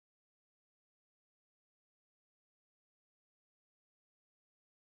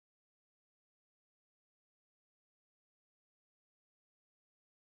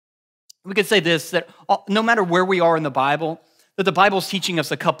We could say this, that no matter where we are in the Bible, that the Bible's teaching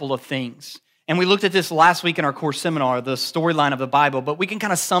us a couple of things. And we looked at this last week in our core seminar, the storyline of the Bible, but we can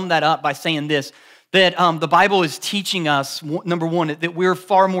kind of sum that up by saying this, that the Bible is teaching us, number one, that we're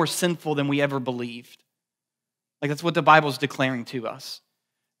far more sinful than we ever believed. Like that's what the Bible's declaring to us.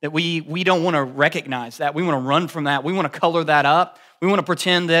 That we don't want to recognize that. We want to run from that. We want to color that up. We want to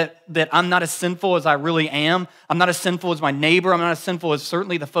pretend that I'm not as sinful as I really am. I'm not as sinful as my neighbor. I'm not as sinful as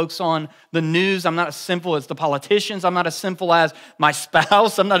certainly the folks on the news. I'm not as sinful as the politicians. I'm not as sinful as my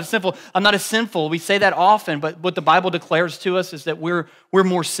spouse. I'm not as sinful. We say that often, but what the Bible declares to us is that we're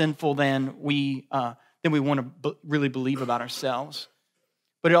more sinful than we want to really believe about ourselves.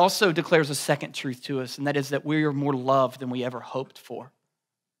 But it also declares a second truth to us, and that is that we are more loved than we ever hoped for.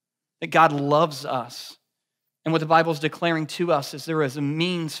 That God loves us. And what the Bible is declaring to us is there is a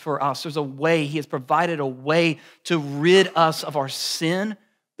means for us. There's a way. He has provided a way to rid us of our sin,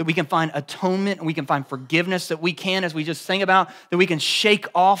 that we can find atonement and we can find forgiveness, that we can, as we just sang about, that we can shake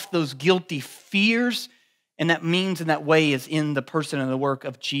off those guilty fears. And that means and that way is in the person and the work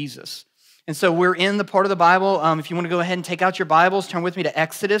of Jesus. And so we're in the part of the Bible. If you want to go ahead and take out your Bibles, turn with me to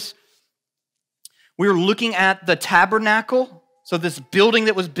Exodus. We're looking at the tabernacle. So this building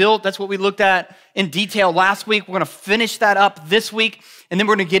that was built, that's what we looked at in detail last week. We're going to finish that up this week, and then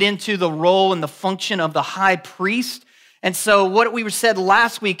we're going to get into the role and the function of the high priest. And so what we said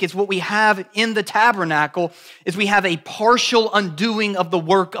last week is what we have in the tabernacle is we have a partial undoing of the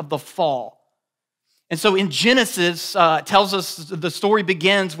work of the fall. And so in Genesis, it tells us the story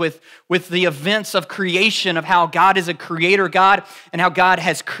begins with the events of creation, of how God is a creator God and how God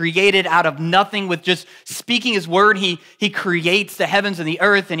has created out of nothing with just speaking his word. He creates the heavens and the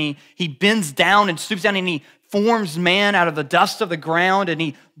earth, and he bends down and stoops down and he forms man out of the dust of the ground, and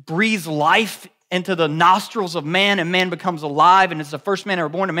he breathes life into the nostrils of man, and man becomes alive, and it's the first man ever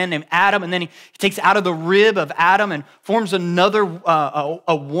born, a man named Adam, and then he takes out of the rib of Adam and forms another,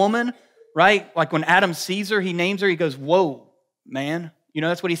 a woman, right? Like when Adam sees her, he names her, he goes, whoa, man. You know,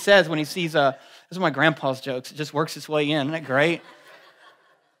 that's what he says when he sees, this is my grandpa's jokes. It just works its way in. Isn't that great?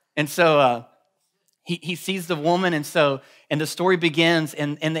 And so he sees the woman, and the story begins,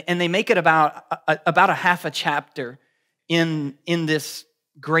 and they make it about a half a chapter in this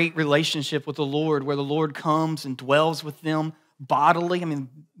great relationship with the Lord, where the Lord comes and dwells with them bodily. I mean,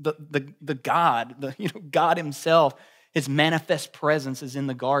 the God, God himself, his manifest presence is in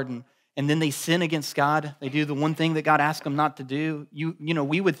the garden. And then they sin against God. They do the one thing that God asked them not to do.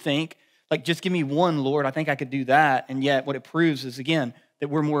 We would think, like, just give me one, Lord. I think I could do that. And yet what it proves is, again, that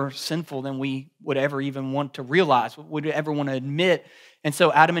we're more sinful than we would ever even want to realize, would ever want to admit. And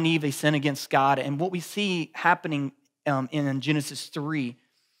so Adam and Eve, they sin against God. And what we see happening in Genesis 3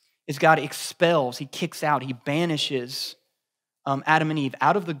 is God expels, he kicks out, he banishes Adam and Eve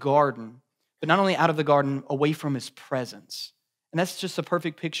out of the garden, but not only out of the garden, away from his presence. And that's just a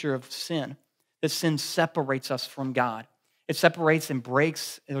perfect picture of sin, that sin separates us from God. It separates and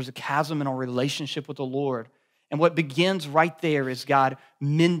breaks. There's a chasm in our relationship with the Lord. And what begins right there is God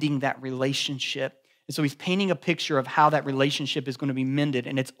mending that relationship. And so he's painting a picture of how that relationship is going to be mended.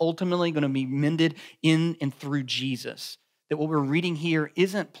 And it's ultimately going to be mended in and through Jesus. That what we're reading here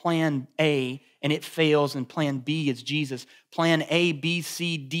isn't plan A and it fails, and plan B is Jesus. Plan A, B,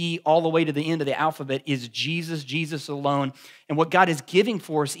 C, D, all the way to the end of the alphabet is Jesus, Jesus alone. And what God is giving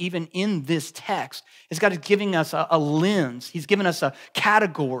for us, even in this text, is God is giving us a lens. He's given us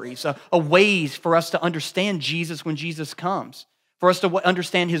categories, a ways for us to understand Jesus when Jesus comes, for us to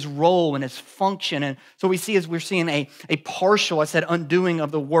understand his role and his function. And so we see, as we're seeing a partial, undoing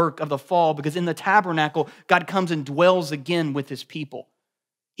of the work of the fall, because in the tabernacle, God comes and dwells again with his people.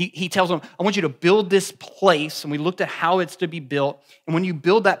 He tells them, I want you to build this place, and we looked at how it's to be built. And when you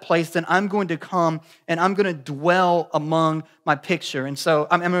build that place, then I'm going to come and I'm going to dwell among my picture. And so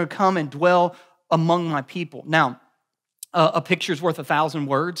I'm going to come and dwell among my people. Now, a picture is worth 1,000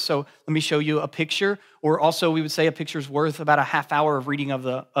 words. So let me show you a picture. Or also we would say a picture is worth about a half hour of reading of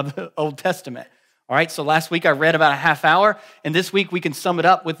the Old Testament. All right, so last week I read about a half hour, and this week we can sum it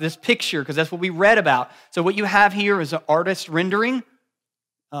up with this picture, because that's what we read about. So what you have here is an artist rendering.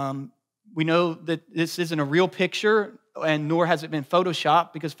 We know that this isn't a real picture, and nor has it been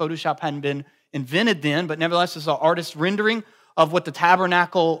Photoshopped, because Photoshop hadn't been invented then, but nevertheless it's an artist rendering of what the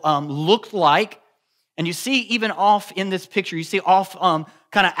tabernacle looked like. And you see even off in this picture, you see off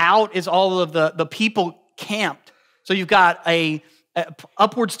kind of out is all of the people camped. So you've got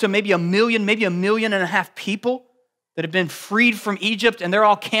upwards to maybe 1 million, maybe 1.5 million people that have been freed from Egypt, and they're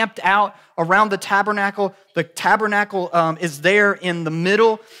all camped out around the tabernacle. The tabernacle is there in the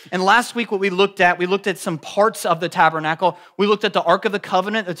middle. And last week what we looked at some parts of the tabernacle. We looked at the Ark of the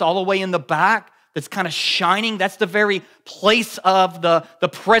Covenant that's all the way in the back, that's kind of shining. That's the very place of the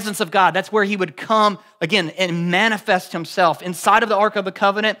presence of God. That's where he would come, again, and manifest himself. Inside of the Ark of the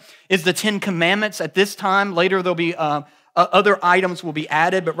Covenant is the 10 Commandments. At this time, later there'll be other items will be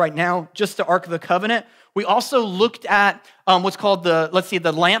added, but right now, just the Ark of the Covenant. We also looked at what's called the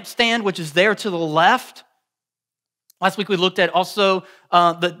lampstand, which is there to the left. Last week we looked at also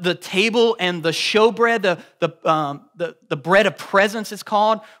the table and the showbread, the bread of presence it's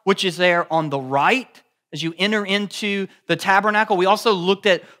called, which is there on the right as you enter into the tabernacle. We also looked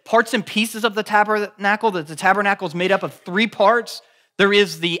at parts and pieces of the tabernacle, that the tabernacle is made up of 3 parts. There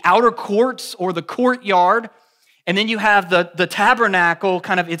is the outer courts or the courtyard, and then you have the tabernacle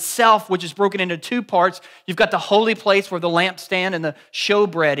kind of itself, which is broken into 2 parts. You've got the holy place where the lampstand and the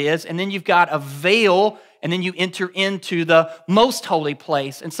showbread is, and then you've got a veil, and then you enter into the most holy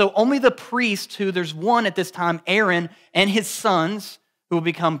place. And so only the priest, who there's one at this time, Aaron, and his sons, who will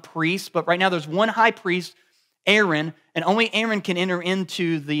become priests, but right now there's one high priest, Aaron, and only Aaron can enter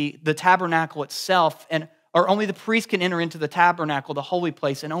into the tabernacle itself, or only the priest can enter into the tabernacle, the holy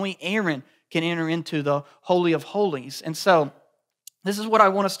place, and only Aaron can enter into the Holy of Holies. And so this is what I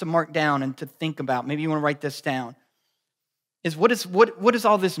want us to mark down and to think about. Maybe you want to write this down. Is what does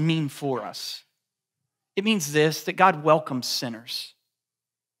all this mean for us? It means this, that God welcomes sinners.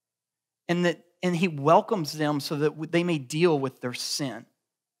 And he welcomes them so that they may deal with their sin.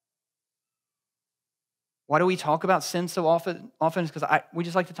 Why do we talk about sin so often? Often is because we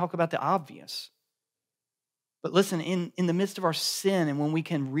just like to talk about the obvious. But listen, in the midst of our sin, and when we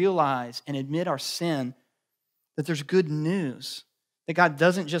can realize and admit our sin, that there's good news. That God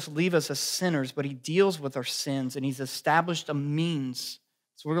doesn't just leave us as sinners, but he deals with our sins, and he's established a means.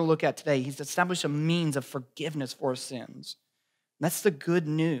 So we're going to look at today. He's established a means of forgiveness for our sins. And that's the good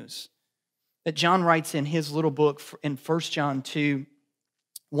news that John writes in his little book in 1 John 2,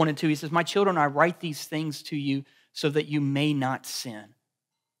 1 and 2. He says, "My children, I write these things to you so that you may not sin."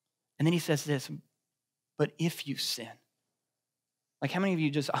 And then he says this, "But if you sin," like how many of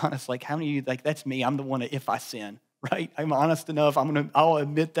you just honest, like how many of you, like that's me, I'm the one that if I sin, right? I'm honest enough, I'll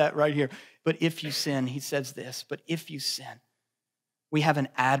admit that right here. But if you sin, he says this, "But if you sin, we have an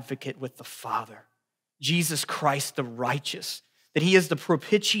advocate with the Father, Jesus Christ the righteous, that he is the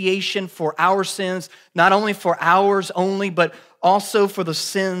propitiation for our sins, not only for ours only, but also for the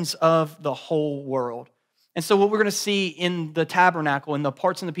sins of the whole world." And so what we're going to see in the tabernacle, in the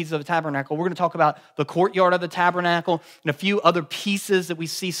parts and the pieces of the tabernacle, we're going to talk about the courtyard of the tabernacle and a few other pieces that we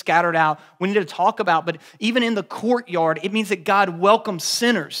see scattered out. We need to talk about, but even in the courtyard, it means that God welcomes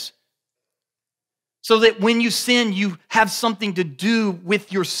sinners. So that when you sin, you have something to do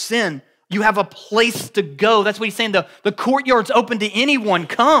with your sin. You have a place to go. That's what he's saying. The courtyard's open to anyone.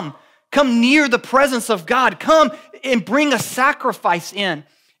 Come near the presence of God. Come and bring a sacrifice in.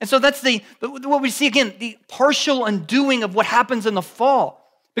 And so that's what we see again, the partial undoing of what happens in the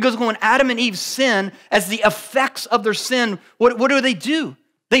fall. Because when Adam and Eve sin, as the effects of their sin, what do?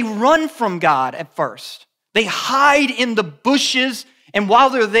 They run from God at first. They hide in the bushes, and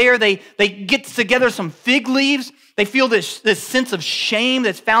while they're there, they get together some fig leaves. They feel this sense of shame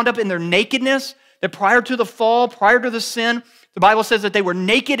that's found up in their nakedness, that prior to the fall, prior to the sin, the Bible says that they were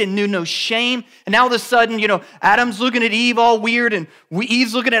naked and knew no shame. And now all of a sudden, Adam's looking at Eve all weird, and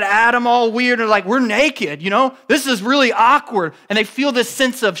Eve's looking at Adam all weird, and like, we're naked, This is really awkward. And they feel this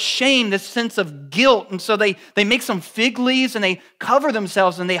sense of shame, this sense of guilt. And so they make some fig leaves, and they cover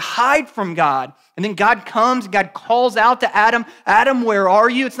themselves, and they hide from God. And then God comes, and God calls out to Adam, "Adam, where are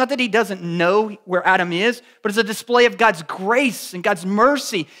you?" It's not that he doesn't know where Adam is, but it's a display of God's grace and God's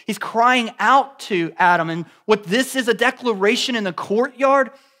mercy. He's crying out to Adam. And what this is, a declaration in the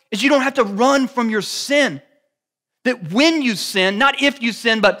courtyard, is you don't have to run from your sin. That when you sin, not if you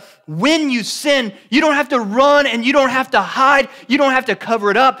sin, but when you sin, you don't have to run and you don't have to hide. You don't have to cover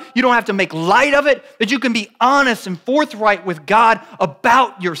it up. You don't have to make light of it. That you can be honest and forthright with God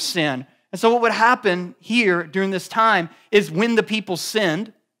about your sin. And so what would happen here during this time is when the people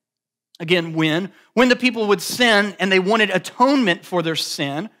sinned, again, when the people would sin and they wanted atonement for their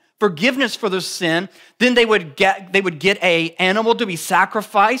sin, forgiveness for their sin, then they would get an animal to be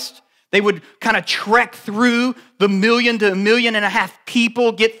sacrificed. They would kind of trek through the 1 million to 1.5 million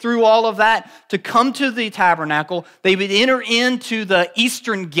people, get through all of that to come to the tabernacle. They would enter into the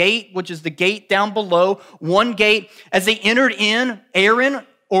eastern gate, which is the gate down below, one gate. As they entered in, Aaron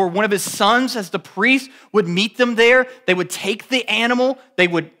or one of his sons as the priest would meet them there. They would take the animal, they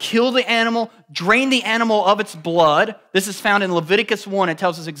would kill the animal, drain the animal of its blood. This is found in Leviticus 1. It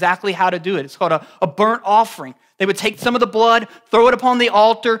tells us exactly how to do it. It's called a burnt offering. They would take some of the blood, throw it upon the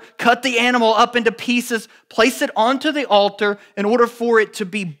altar, cut the animal up into pieces, place it onto the altar in order for it to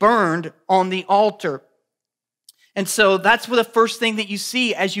be burned on the altar. And so that's the first thing that you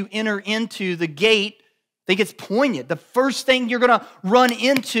see as you enter into the gate. I think it's poignant. The first thing you're going to run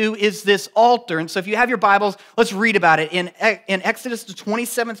into is this altar. And so if you have your Bibles, let's read about it. In Exodus, the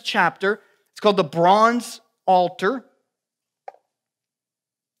 27th chapter, it's called the bronze altar.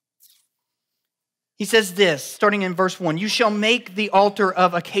 He says this, starting in verse 1, "You shall make the altar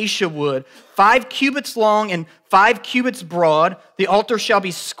of acacia wood, 5 cubits long and 5 cubits broad. The altar shall be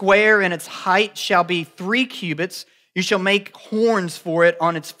square, and its height shall be 3 cubits. You shall make horns for it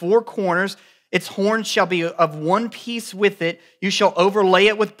on its 4 corners. Its horns shall be of one piece with it. You shall overlay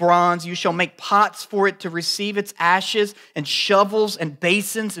it with bronze. You shall make pots for it to receive its ashes, and shovels and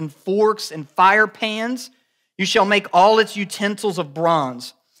basins and forks and fire pans. You shall make all its utensils of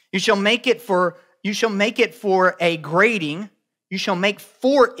bronze. You shall make it for a grating. You shall make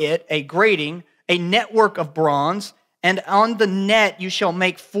for it a grating, a network of bronze. And on the net you shall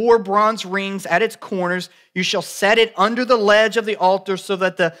make 4 bronze rings at its corners. You shall set it under the ledge of the altar so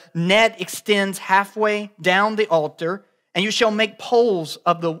that the net extends halfway down the altar. And you shall make poles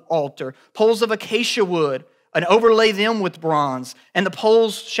of the altar, poles of acacia wood, and overlay them with bronze. And the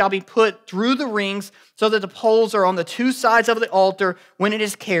poles shall be put through the rings so that the poles are on the 2 sides of the altar when it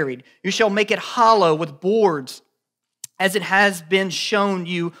is carried. You shall make it hollow with boards, as it has been shown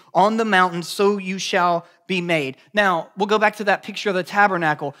you on the mountain, so you shall be made." Now, we'll go back to that picture of the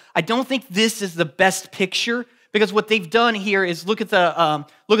tabernacle. I don't think this is the best picture, because what they've done here is look at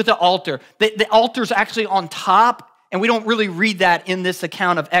the altar. The altar's actually on top, and we don't really read that in this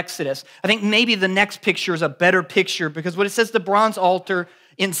account of Exodus. I think maybe the next picture is a better picture, because what it says, the bronze altar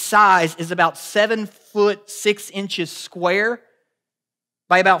in size is about 7 foot 6 inches square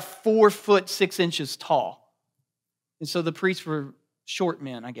by about 4 foot 6 inches tall. And so the priests were short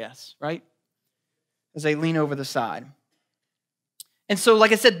men, I guess, right? As they lean over the side. And so,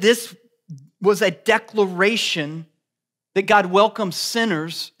 like I said, this was a declaration that God welcomes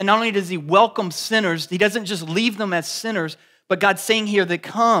sinners. And not only does he welcome sinners, he doesn't just leave them as sinners, but God's saying here that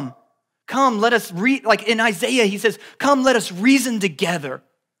come, let us like in Isaiah, he says, "Come, let us reason together.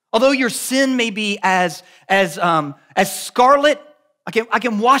 Although your sin may be as scarlet, I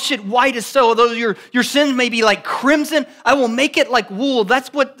can wash it white as snow. Although your sin may be like crimson, I will make it like wool."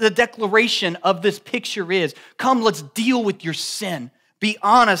 That's what the declaration of this picture is. Come, let's deal with your sin. Be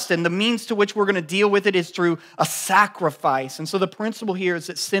honest, and the means to which we're going to deal with it is through a sacrifice. And so the principle here is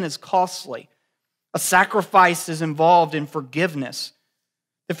that sin is costly. A sacrifice is involved in forgiveness.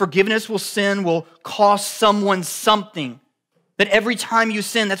 The forgiveness will cost someone something. That every time you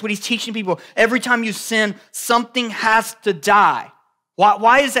sin, that's what he's teaching people. Every time you sin, something has to die.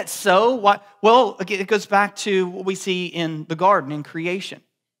 Why is that so? Well, it goes back to what we see in the garden, in creation.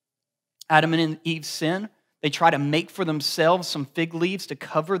 Adam and Eve's sin. They try to make for themselves some fig leaves to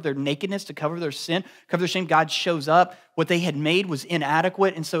cover their nakedness, to cover their sin, cover their shame. God shows up. What they had made was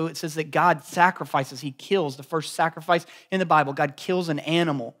inadequate. And so it says that God sacrifices. He kills. The first sacrifice in the Bible, God kills an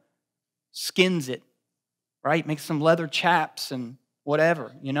animal, skins it, right? Makes some leather chaps and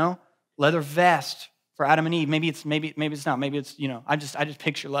whatever, leather vest for Adam and Eve. Maybe it's not. Maybe it's, I just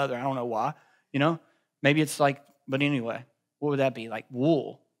picture leather. I don't know why, Maybe it's like, but anyway, what would that be? Like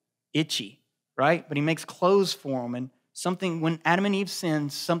wool, itchy. Right? But he makes clothes for them, and when Adam and Eve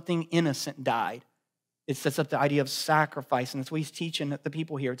sinned, something innocent died. It sets up the idea of sacrifice, and that's what he's teaching the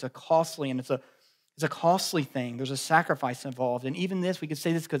people here. It's a costly, and it's a costly thing. There's a sacrifice involved, and even this, we could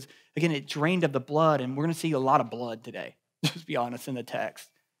say this because, again, it drained of the blood, and we're going to see a lot of blood today, just be honest, in the text.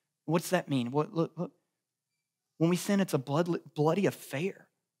 What's that mean? Look. When we sin, it's a bloody affair.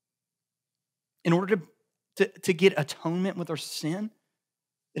 In order to get atonement with our sin,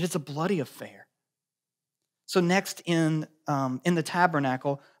 it is a bloody affair. So next in the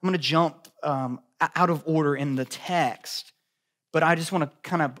tabernacle, I'm going to jump out of order in the text, but I just want to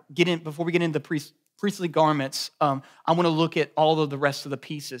kind of get in, before we get into priestly garments, I want to look at all of the rest of the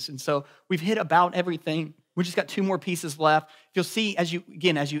pieces. And so we've hit about everything. We just got 2 more pieces left. You'll see as you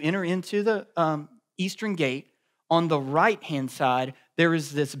enter into the eastern gate, on the right-hand side, there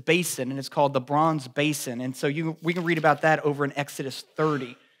is this basin, and it's called the bronze basin. And so we can read about that over in Exodus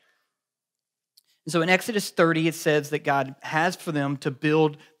 30. And so in Exodus 30, it says that God has for them to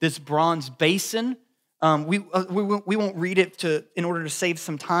build this bronze basin. We won't read it in order to save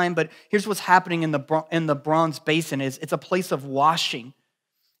some time, but here's what's happening in the bronze basin. It's a place of washing.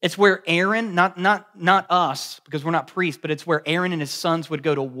 It's where Aaron, not us, because we're not priests, but it's where Aaron and his sons would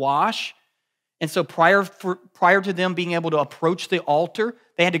go to wash. And so prior to them being able to approach the altar,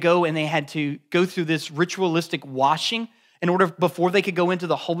 they had to go and they had to go through this ritualistic washing in order before they could go into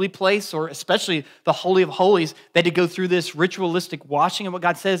the holy place, or especially the Holy of Holies. They had to go through this ritualistic washing. And what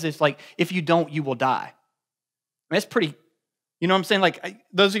God says is like, if you don't, you will die. I mean, that's pretty, you know what I'm saying? Like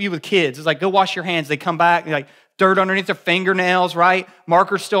those of you with kids, it's like, go wash your hands. They come back, like dirt underneath their fingernails, right?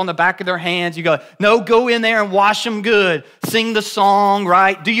 Markers still on the back of their hands. You go, no, go in there and wash them good. Sing the song,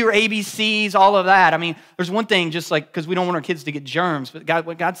 right? Do your ABCs, all of that. I mean, there's one thing, just like, because we don't want our kids to get germs, but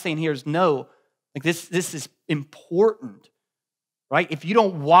what God's saying here is no, like this is important, right? If you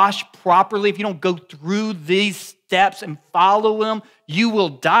don't wash properly, if you don't go through these steps and follow them, you will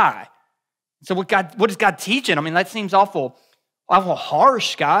die. So what is God teaching? I mean, that seems awful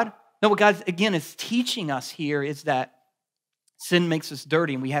harsh, God. No, what God, again, is teaching us here is that sin makes us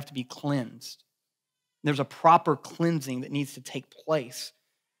dirty and we have to be cleansed. There's a proper cleansing that needs to take place.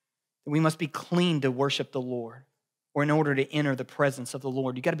 We must be clean to worship the Lord, or in order to enter the presence of the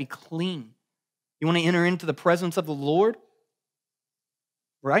Lord. You got to be clean. You want to enter into the presence of the Lord?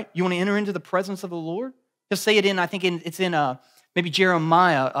 Right? You want to enter into the presence of the Lord? Just say it in, I think it's in maybe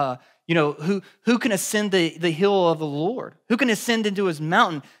Jeremiah, who can ascend the hill of the Lord? Who can ascend into his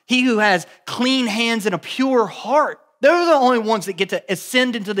mountain? He who has clean hands and a pure heart. They're the only ones that get to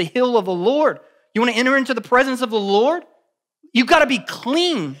ascend into the hill of the Lord. You want to enter into the presence of the Lord? You've got to be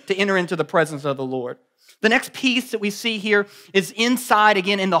clean to enter into the presence of the Lord. The next piece that we see here is inside,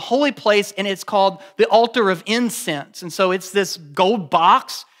 again, in the holy place, and it's called the altar of incense. And so it's this gold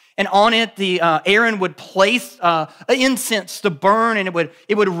box, and on it, Aaron would place incense to burn, and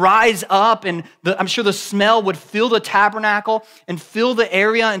it would rise up, and I'm sure the smell would fill the tabernacle and fill the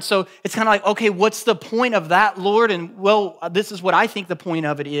area. And so it's kind of like, okay, what's the point of that, Lord? And well, this is what I think the point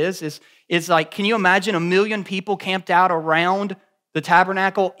of it is like, can you imagine 1 million people camped out around the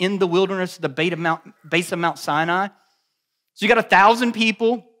tabernacle in the wilderness, the base of Mount Sinai? So you got 1,000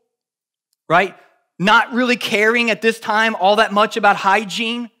 people, right? Not really caring at this time all that much about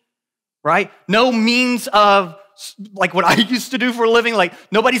hygiene, right? No means of, like what I used to do for a living, like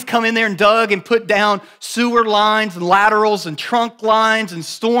nobody's come in there and dug and put down sewer lines and laterals and trunk lines and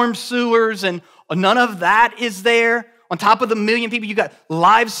storm sewers, and none of that is there. On top of the 1 million people, you got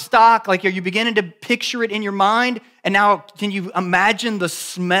livestock. Like, are you beginning to picture it in your mind? And now, can you imagine the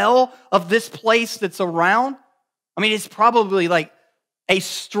smell of this place that's around? I mean, it's probably like a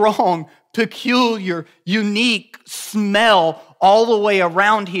strong, peculiar, unique smell all the way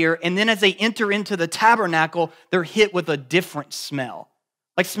around here. And then as they enter into the tabernacle, they're hit with a different smell.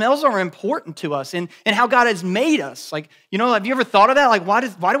 Like, smells are important to us and how God has made us. Like, have you ever thought of that? Like, why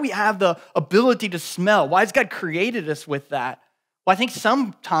do we have the ability to smell? Why has God created us with that? Well, I think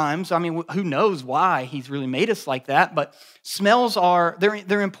sometimes, I mean, who knows why he's really made us like that, but smells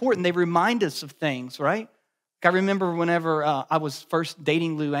they're important. They remind us of things, right? Like, I remember whenever I was first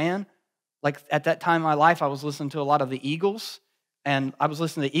dating Luann, like at that time in my life, I was listening to a lot of the Eagles, and I was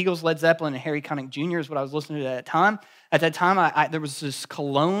listening to the Eagles, Led Zeppelin, and Harry Connick Jr. is what I was listening to at that time. At that time, there was this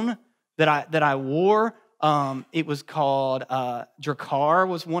cologne that I wore. It was called Drakkar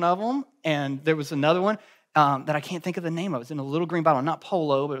was one of them, and there was another one that I can't think of the name of. It was in a little green bottle, not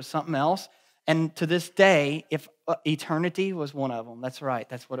Polo, but it was something else. And to this day, if Eternity was one of them, that's right,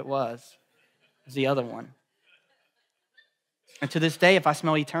 that's what it was. It was the other one. And to this day, if I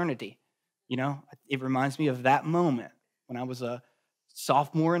smell Eternity, it reminds me of that moment when I was a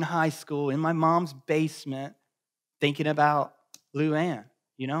sophomore in high school in my mom's basement, thinking about Luann,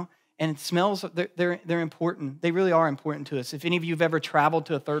 And smells, they're important. They really are important to us. If any of you have ever traveled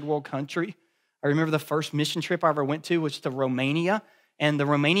to a third world country, I remember the first mission trip I ever went to was to Romania. And the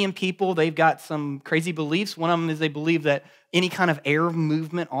Romanian people, they've got some crazy beliefs. One of them is they believe that any kind of air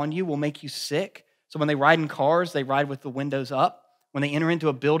movement on you will make you sick. So when they ride in cars, they ride with the windows up. When they enter into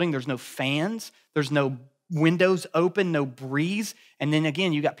a building, there's no fans. There's no windows open, no breeze. And then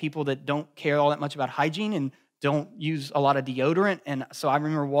again, you got people that don't care all that much about hygiene and don't use a lot of deodorant. And so I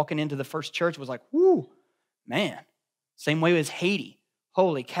remember walking into the first church, was like, whoo, man. Same way as Haiti.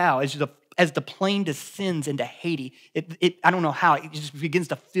 Holy cow. As the plane descends into Haiti, I don't know how, it just begins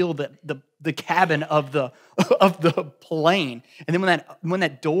to fill the cabin of the plane. And then when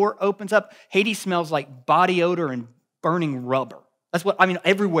that door opens up, Haiti smells like body odor and burning rubber. That's what,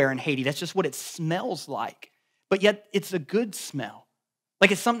 everywhere in Haiti, that's just what it smells like. But yet, it's a good smell.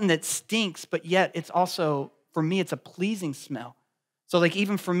 Like, it's something that stinks, but yet it's also, for me, it's a pleasing smell. So, like,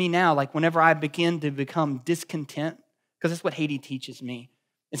 even for me now, like, whenever I begin to become discontent, because that's what Haiti teaches me,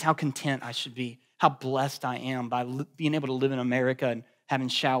 is how content I should be, how blessed I am by being able to live in America and having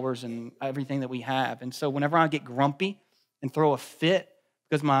showers and everything that we have. And so whenever I get grumpy and throw a fit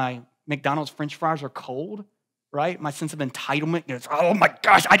because my McDonald's French fries are cold, right? My sense of entitlement is, oh my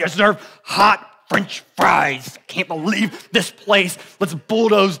gosh, I deserve hot French fries. I can't believe this place. Let's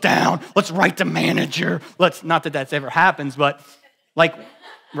bulldoze down. Let's write the manager. Not that that's ever happens, but like,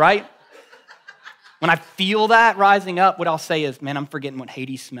 right? When I feel that rising up, what I'll say is, man, I'm forgetting what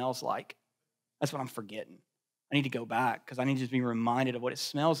Hades smells like. That's what I'm forgetting. I need to go back because I need to just be reminded of what it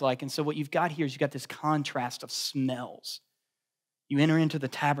smells like. And so what you've got here is you've got this contrast of smells. You enter into the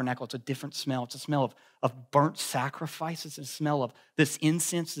tabernacle, it's a different smell. It's a smell of burnt sacrifices. It's a smell of this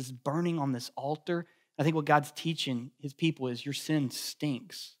incense that's burning on this altar. I think what God's teaching his people is your sin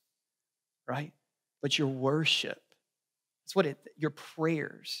stinks, right? But your worship, your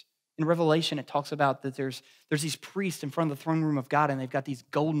prayers. In Revelation, it talks about that there's these priests in front of the throne room of God, and they've got these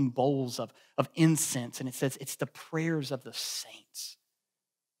golden bowls of incense, and it says it's the prayers of the saints.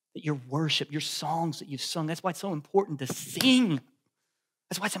 That your worship, your songs that you've sung, that's why it's so important to sing.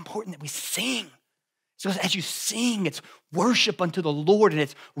 That's why it's important that we sing. So as you sing, it's worship unto the Lord, and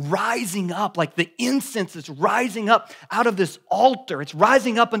it's rising up like the incense is rising up out of this altar. It's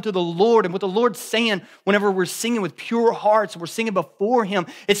rising up unto the Lord. And what the Lord's saying whenever we're singing with pure hearts, we're singing before him,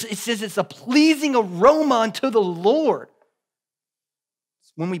 it says it's a pleasing aroma unto the Lord.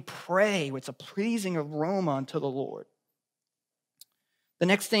 When we pray, it's a pleasing aroma unto the Lord. The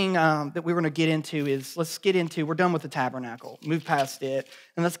next thing that we're going to get into is, we're done with the tabernacle, move past it,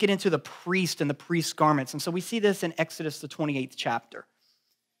 and let's get into the priest and the priest's garments. And so we see this in Exodus, the 28th chapter.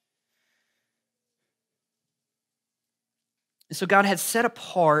 And so God had set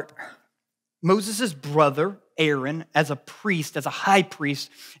apart Moses' brother, Aaron, as a priest, as a high priest,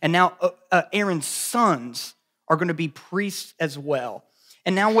 and now Aaron's sons are going to be priests as well.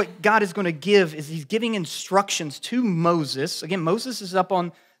 And now what God is going to give is he's giving instructions to Moses. Again, Moses is up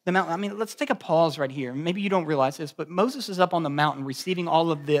on the mountain. I mean, let's take a pause right here. Maybe you don't realize this, but Moses is up on the mountain receiving all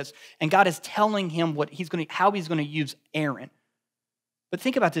of this, and God is telling him how he's going to use Aaron. But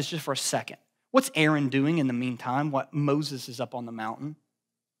think about this just for a second. What's Aaron doing in the meantime while Moses is up on the mountain?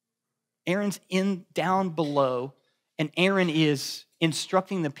 Aaron's down below, and Aaron is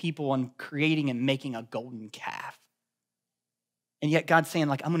instructing the people on creating and making a golden calf. And yet God's saying,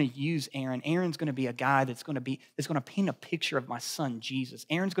 like, I'm going to use Aaron. Aaron's going to be a guy that's going to paint a picture of my son, Jesus.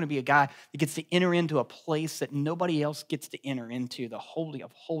 Aaron's going to be a guy that gets to enter into a place that nobody else gets to enter into, the Holy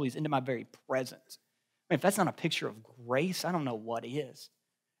of Holies, into my very presence. I mean, if that's not a picture of grace, I don't know what is.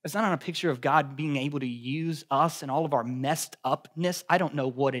 If it's not a picture of God being able to use us and all of our messed upness, I don't know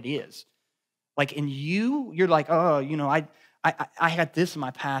what it is. Like, in you're like, oh, I had this in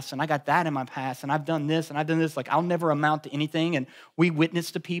my past, and I got that in my past, and I've done this, and I've done this. Like, I'll never amount to anything. And we witness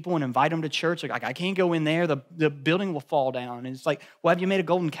to people and invite them to church. Like, I can't go in there. The building will fall down. And it's like, well, have you made a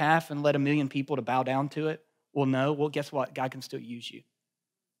golden calf and led 1 million people to bow down to it? Well, no. Well, guess what? God can still use you,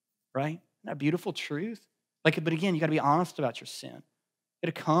 right? Isn't that a beautiful truth? Like, but again, you got to be honest about your sin.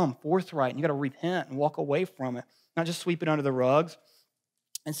 You got to come forthright, and you got to repent and walk away from it, not just sweep it under the rugs.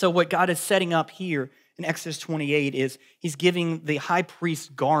 And so what God is setting up here in Exodus 28 is he's giving the high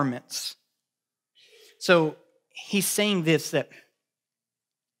priest garments. So he's saying this, that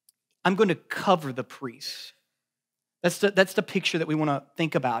I'm going to cover the priests. That's the picture that we want to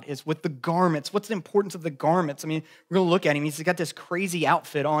think about, is with the garments. What's the importance of the garments? I mean, we're going to look at him. He's got this crazy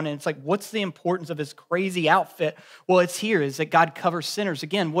outfit on, and it's like, what's the importance of his crazy outfit? Well, it's here, is that God covers sinners.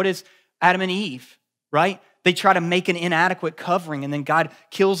 Again, what is Adam and Eve, right? They try to make an inadequate covering, and then God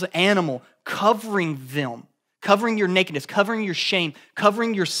kills the animal, covering them, covering your nakedness, covering your shame,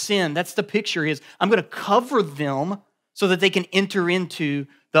 covering your sin. That's the picture, is I'm going to cover them so that they can enter into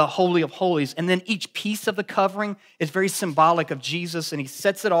the Holy of Holies. And then each piece of the covering is very symbolic of Jesus, and he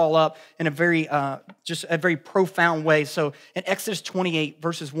sets it all up in a very profound way. So in Exodus 28,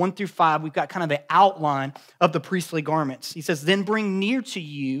 verses 1 through 5, we've got kind of the outline of the priestly garments. He says, then bring near to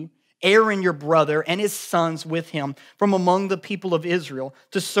you Aaron your brother and his sons with him from among the people of Israel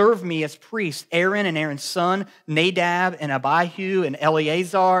to serve me as priests, Aaron and Aaron's son, Nadab and Abihu and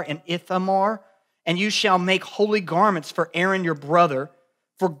Eleazar and Ithamar. And you shall make holy garments for Aaron your brother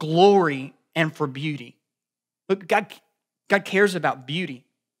for glory and for beauty. Look, God cares about beauty.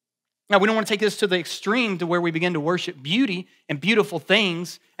 Now, we don't want to take this to the extreme to where we begin to worship beauty and beautiful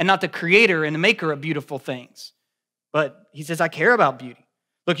things and not the creator and the maker of beautiful things. But he says, I care about beauty.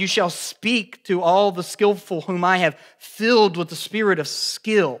 Look, you shall speak to all the skillful whom I have filled with the spirit of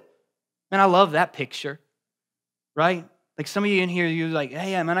skill. Man, I love that picture, right? Like some of you in here, you're like,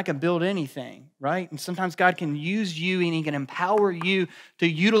 hey, man, I can build anything, right? And sometimes God can use you and he can empower you to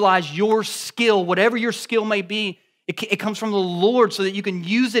utilize your skill, whatever your skill may be, It comes from the Lord so that you can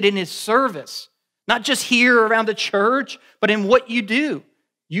use it in his service. Not just here around the church, but in what you do,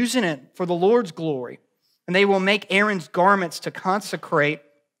 using it for the Lord's glory. And they will make Aaron's garments to consecrate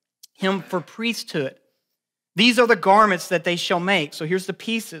him for priesthood. These are the garments that they shall make. So here's the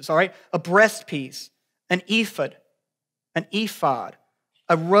pieces, all right? A breastpiece, an ephod, an ephod,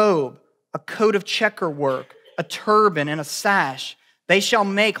 a robe, a coat of checker work, a turban, and a sash. They shall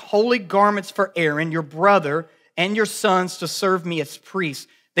make holy garments for Aaron, your brother, and your sons to serve me as priests.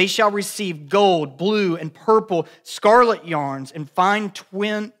 They shall receive gold, blue, and purple, scarlet yarns, and fine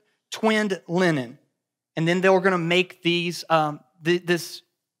twinned linen. And then they're going to make these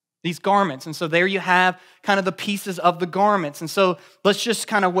garments. And so there you have kind of the pieces of the garments. And so let's just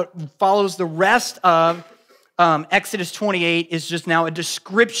kind of what follows the rest of Exodus 28 is just now a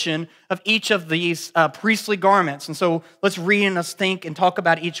description of each of these priestly garments. And so let's read and let's think and talk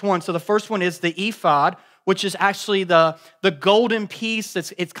about each one. So the first one is the ephod, which is actually the golden piece.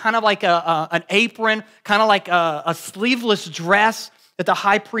 It's kind of like an apron, kind of like a sleeveless dress that the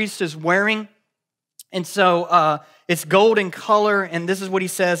high priest is wearing. And so it's gold in color, and this is what he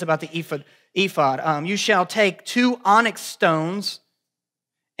says about the ephod. You shall take 2 onyx stones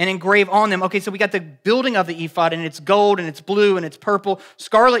and engrave on them. Okay, so we got the building of the ephod, and it's gold, and it's blue, and it's purple,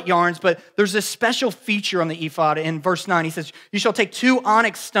 scarlet yarns, but there's this special feature on the ephod in verse 9. He says, you shall take 2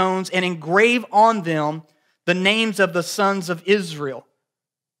 onyx stones and engrave on them the names of the sons of Israel.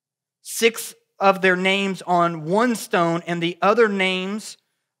 6 of their names on one stone, and the other names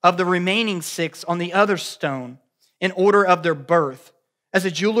of the remaining 6 on the other stone, in order of their birth. As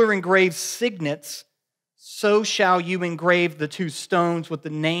a jeweler engraves signets, so shall you engrave the 2 stones with the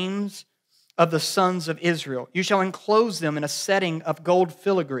names of the sons of Israel. You shall enclose them in a setting of gold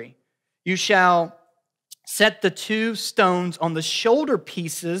filigree. You shall set the 2 stones on the shoulder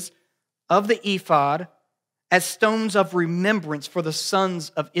pieces of the ephod as stones of remembrance for the sons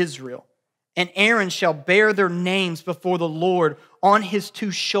of Israel. And Aaron shall bear their names before the Lord on his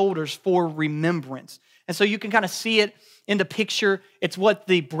 2 shoulders for remembrance. And so you can kind of see it in the picture. It's what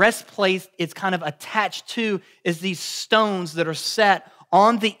the breastplate is kind of attached to, is these stones that are set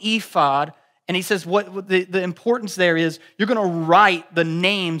on the ephod. And he says what the importance there is, you're going to write the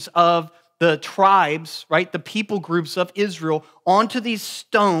names of the tribes, right, the people groups of Israel onto these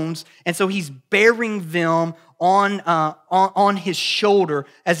stones. And so he's bearing them on his shoulder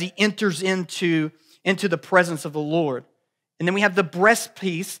as he enters into the presence of the Lord. And then we have the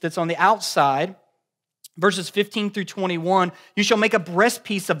breastpiece that's on the outside, verses 15 through 21. You shall make a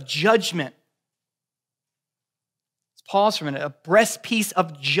breastpiece of judgment. Let's pause for a minute. A breastpiece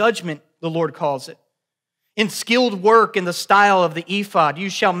of judgment, the Lord calls it. In skilled work in the style of the ephod, you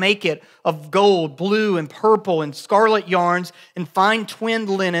shall make it of gold, blue, and purple, and scarlet yarns, and fine twinned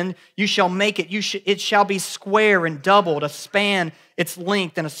linen. You shall make it. It shall be square and doubled, a span its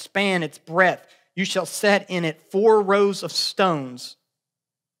length and a span its breadth. You shall set in it 4 rows of stones,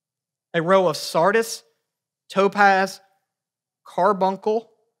 a row of sardius, topaz, carbuncle.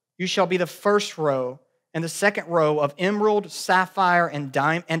 You shall be the first row, and the second row of emerald, sapphire, and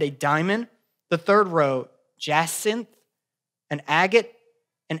a diamond. The third row, jacinth, an agate,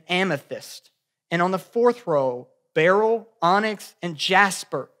 and amethyst. And on the 4th row, beryl, onyx, and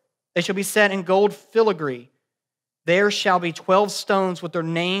jasper. They shall be set in gold filigree. There shall be 12 stones with their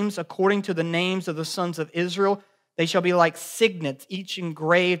names according to the names of the sons of Israel. They shall be like signets, each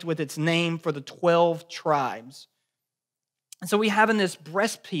engraved with its name for the 12 tribes. And so we have in this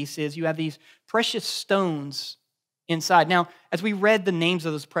breastpiece is you have these precious stones inside. Now, as we read the names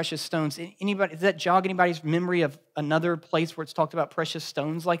of those precious stones, does that jog anybody's memory of another place where it's talked about precious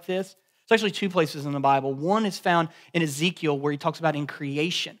stones like this? It's actually 2 places in the Bible. One is found in Ezekiel, where he talks about in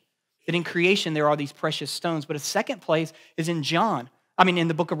creation, that in creation there are these precious stones. But a second place is in in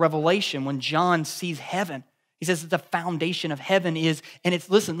the book of Revelation, when John sees heaven. He says that the foundation of heaven is, and it's,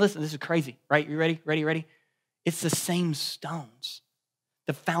 listen, this is crazy, right? You ready? It's the same stones.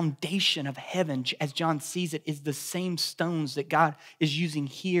 The foundation of heaven, as John sees it, is the same stones that God is using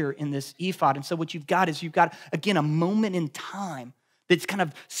here in this ephod. And so what you've got is, again, a moment in time that's kind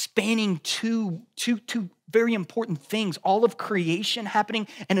of spanning two very important things, all of creation happening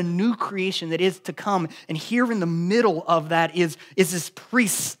and a new creation that is to come. And here in the middle of that is this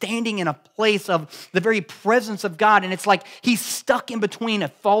priest standing in a place of the very presence of God. And it's like he's stuck in between a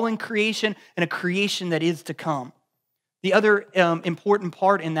fallen creation and a creation that is to come. The other important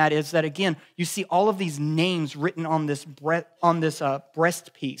part in that is that, again, you see all of these names written on this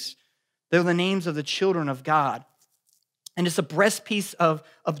breastpiece. They're the names of the children of God. And it's a breastpiece of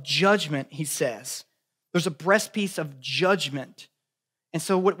judgment, he says. There's a breastpiece of judgment And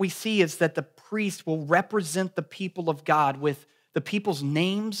so what we see is that the priest will represent the people of God with the people's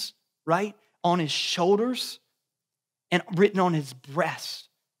names, right, on his shoulders and written on his breast.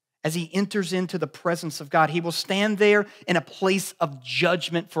 As he enters into the presence of God, he will stand there in a place of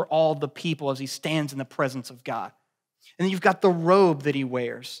judgment for all the people as he stands in the presence of God. And then you've got the robe that he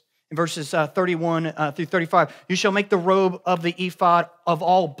wears. In verses 31 through 35, you shall make the robe of the ephod of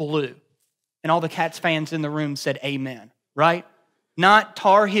all blue. And all the Cats fans in the room said amen, right? Not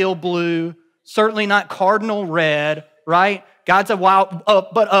Tar Heel blue, certainly not cardinal red, right? God's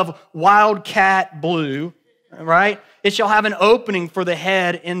but of wildcat blue, right? It shall have an opening for the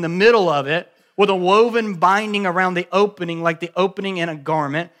head in the middle of it, with a woven binding around the opening like the opening in a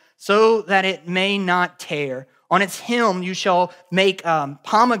garment, so that it may not tear. On its hem you shall make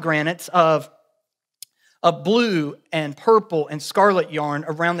pomegranates of blue and purple and scarlet yarn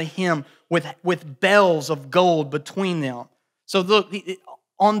around the hem with bells of gold between them. So look,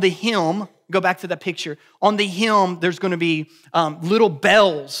 on the hem, go back to that picture, on the hem there's going to be little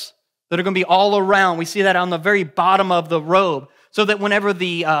bells that are going to be all around. We see that on the very bottom of the robe, so that whenever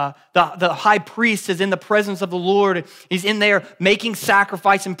the high priest is in the presence of the Lord, he's in there making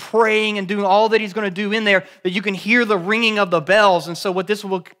sacrifice and praying and doing all that he's going to do in there, that you can hear the ringing of the bells. And so what this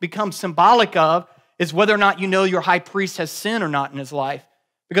will become symbolic of is whether or not you know your high priest has sinned or not in his life.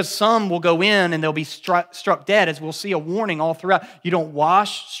 Because some will go in and they'll be struck dead, as we'll see a warning all throughout. You don't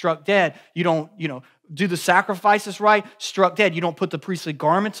wash, struck dead. You don't, do the sacrifices right, struck dead. You don't put the priestly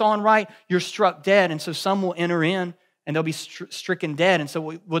garments on right, you're struck dead. And so some will enter in and they'll be stricken dead. And so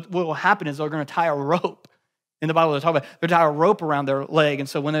what will happen is they're going to tie a rope. In the Bible, they'll tie a rope around their leg. And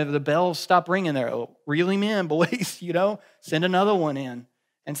so whenever the bells stop ringing, they're, reel him in, boys, send another one in.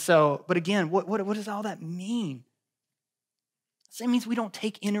 And so, but again, what does all that mean? It means we don't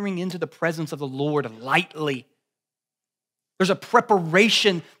take entering into the presence of the Lord lightly. There's a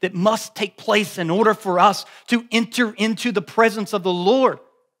preparation that must take place in order for us to enter into the presence of the Lord.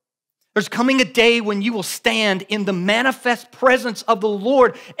 There's coming a day when you will stand in the manifest presence of the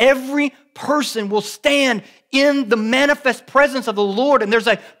Lord. Every person will stand in the manifest presence of the Lord, and there's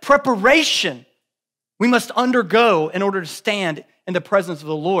a preparation we must undergo in order to stand in the presence of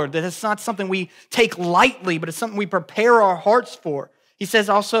the Lord. That it's not something we take lightly, but it's something we prepare our hearts for. He says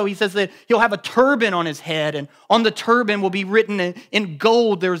that he'll have a turban on his head, and on the turban will be written in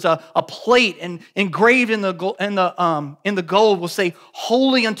gold. There's a plate, and engraved in the gold will say,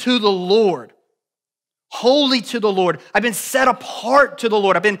 "Holy unto the Lord." Holy to the Lord. I've been set apart to the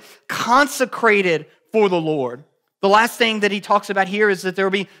Lord. I've been consecrated for the Lord. The last thing that he talks about here is that there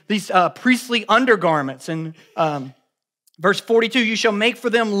will be these priestly undergarments. And verse 42, you shall make for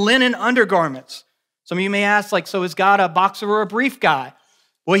them linen undergarments. Some of you may ask, so is God a boxer or a brief guy?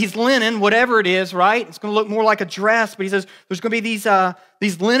 Well, he's linen, whatever it is, right? It's going to look more like a dress, but he says there's going to be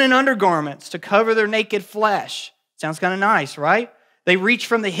these linen undergarments to cover their naked flesh. Sounds kind of nice, right? They reach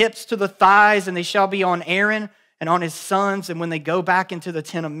from the hips to the thighs, and they shall be on Aaron and on his sons. And when they go back into the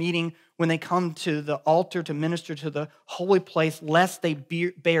tent of meeting, when they come to the altar to minister to the holy place, lest they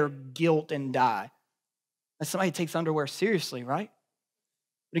bear guilt and die. Now, somebody takes underwear seriously, right?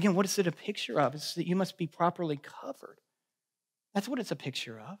 But again, what is it a picture of? It's that you must be properly covered. That's what it's a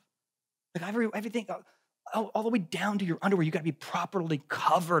picture of. Everything, all the way down to your underwear, you got to be properly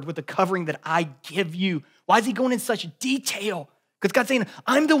covered with the covering that I give you. Why is he going in such detail? Because God's saying,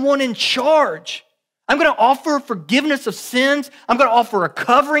 I'm the one in charge. I'm going to offer forgiveness of sins. I'm going to offer a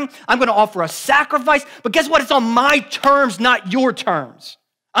covering. I'm going to offer a sacrifice. But guess what? It's on my terms, not your terms.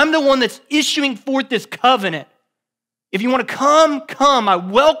 I'm the one that's issuing forth this covenant. If you want to come, I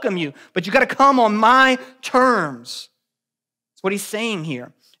welcome you. But you got to come on my terms. That's what he's saying here.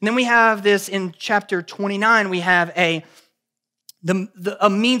 And then we have this in chapter 29. We have a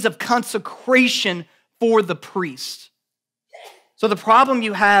means of consecration for the priest. So the problem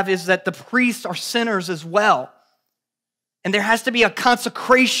you have is that the priests are sinners as well. And there has to be a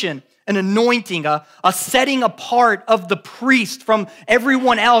consecration, an anointing, a setting apart of the priest from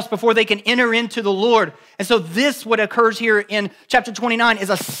everyone else before they can enter into the Lord. And so this, what occurs here in chapter 29, is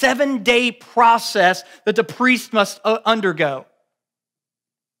a 7-day process that the priest must undergo.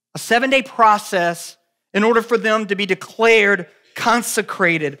 A 7-day process in order for them to be declared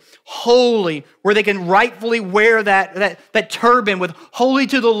consecrated, holy, where they can rightfully wear that turban with holy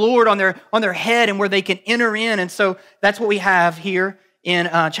to the Lord on their head, and where they can enter in. And so that's what we have here in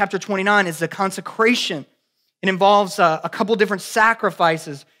chapter 29 is the consecration. It involves a couple different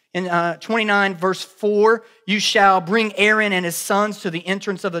sacrifices. In 29 verse 4, you shall bring Aaron and his sons to the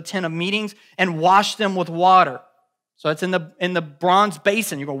entrance of the tent of meetings and wash them with water. So it's in the bronze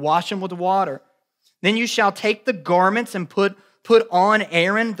basin. You're going to wash them with water. Then you shall take the garments and put put on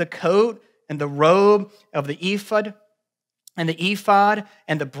Aaron the coat and the robe of the ephod and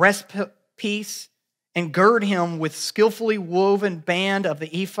the breastpiece, and gird him with skillfully woven band of the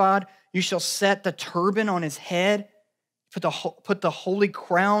ephod. You shall set the turban on his head, put the holy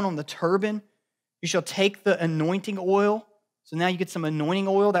crown on the turban. You shall take the anointing oil. So now you get some anointing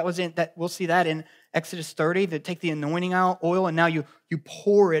oil. We'll see that in Exodus 30. That take the anointing oil, and now you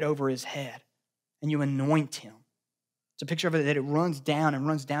pour it over his head, and you anoint him. It's a picture of it that it runs down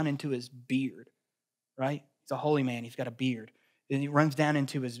into his beard, right? He's a holy man. He's got a beard. And it runs down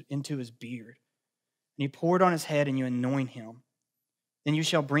into his beard. And you pour it on his head, and you anoint him. Then you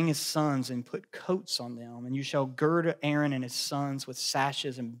shall bring his sons and put coats on them, and you shall gird Aaron and his sons with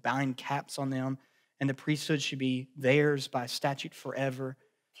sashes and bind caps on them, and the priesthood should be theirs by statute forever.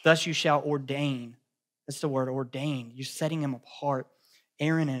 Thus you shall ordain. That's the word, ordain. You're setting him apart,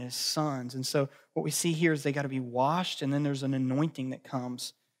 Aaron and his sons. And so what we see here is they got to be washed, and then there's an anointing that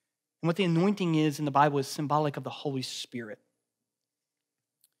comes. And what the anointing is in the Bible is symbolic of the Holy Spirit.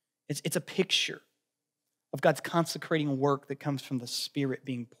 It's a picture of God's consecrating work that comes from the Spirit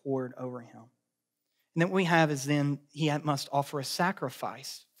being poured over him. And then what we have is then he must offer a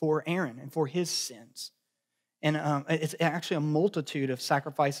sacrifice for Aaron and for his sins. And it's actually a multitude of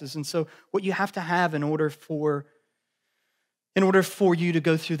sacrifices. And so what you have to have in order for you to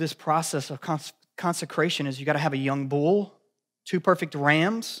go through this process of consecration is you got to have a young bull, 2 perfect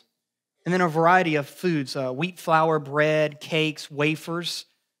rams, and then a variety of foods, wheat flour, bread, cakes, wafers,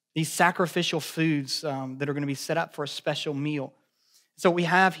 these sacrificial foods that are going to be set up for a special meal. So what we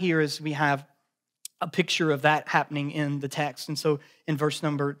have here is we have a picture of that happening in the text. And so in verse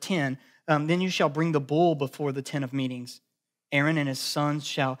number 10, then you shall bring the bull before the tent of meetings. Aaron and his sons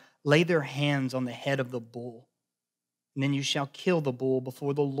shall lay their hands on the head of the bull. And then you shall kill the bull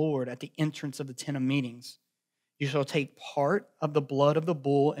before the Lord at the entrance of the tent of meetings. You shall take part of the blood of the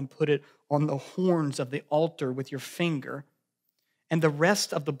bull and put it on the horns of the altar with your finger. And the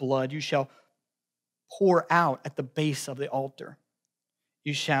rest of the blood you shall pour out at the base of the altar.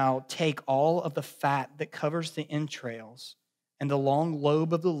 You shall take all of the fat that covers the entrails and the long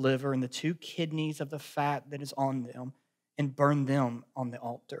lobe of the liver and the 2 kidneys of the fat that is on them and burn them on the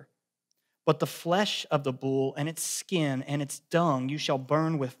altar. But the flesh of the bull and its skin and its dung you shall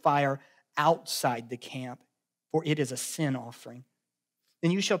burn with fire outside the camp, for it is a sin offering.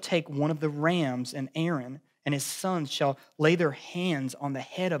 Then you shall take one of the rams, and Aaron and his sons shall lay their hands on the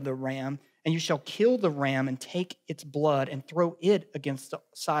head of the ram, and you shall kill the ram and take its blood and throw it against the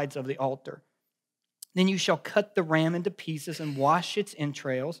sides of the altar. Then you shall cut the ram into pieces and wash its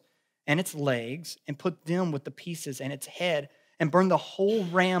entrails and its legs and put them with the pieces and its head and burn the whole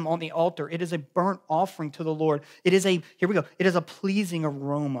ram on the altar. It is a burnt offering to the Lord. It is a pleasing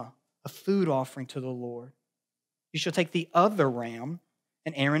aroma, a food offering to the Lord. You shall take the other ram,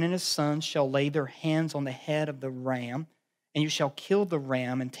 and Aaron and his sons shall lay their hands on the head of the ram, and you shall kill the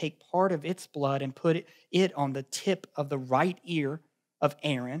ram and take part of its blood and put it on the tip of the right ear of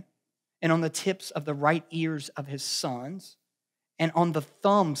Aaron, and on the tips of the right ears of his sons, and on the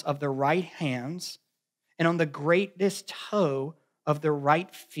thumbs of their right hands, and on the greatest toe of their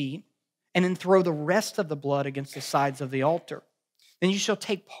right feet, and then throw the rest of the blood against the sides of the altar. Then you shall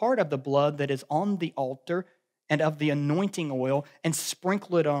take part of the blood that is on the altar and of the anointing oil, and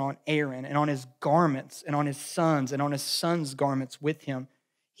sprinkle it on Aaron, and on his garments, and on his sons, and on his sons' garments with him.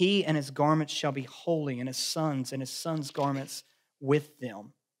 He and his garments shall be holy, and his sons garments with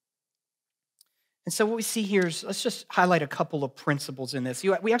them. And so what we see here is, let's just highlight a couple of principles in this.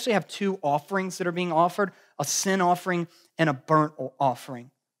 We actually have 2 offerings that are being offered, a sin offering and a burnt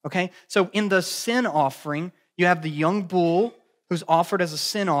offering, okay? So in the sin offering, you have the young bull who's offered as a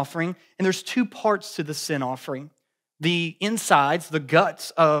sin offering, and there's 2 parts to the sin offering. The insides, the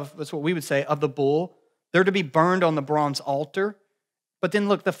guts of, that's what we would say, of the bull, they're to be burned on the bronze altar. But then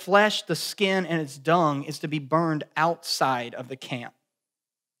look, the flesh, the skin, and its dung is to be burned outside of the camp.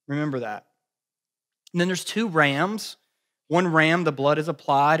 Remember that. And then there's 2 rams. One ram, the blood is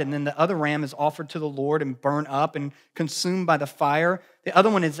applied, and then the other ram is offered to the Lord and burned up and consumed by the fire. The other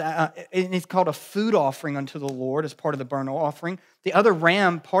one is it's called a food offering unto the Lord as part of the burnt offering. The other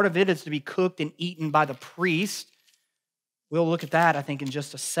ram, part of it is to be cooked and eaten by the priest. We'll look at that, I think, in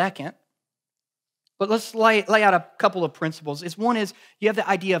just a second. But let's lay out a couple of principles. One is you have the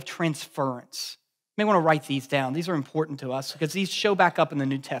idea of transference. You may want to write these down. These are important to us because these show back up in the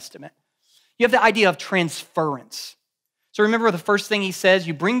New Testament. You have the idea of transference. So remember the first thing he says,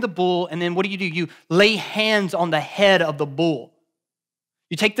 you bring the bull, and then what do? You lay hands on the head of the bull.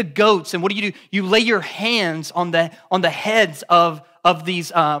 You take the goats, and what do? You lay your hands on the heads of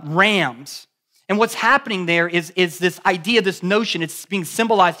these rams. And what's happening there is this idea, this notion, it's being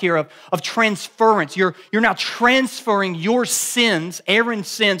symbolized here of transference. You're now transferring your sins, Aaron's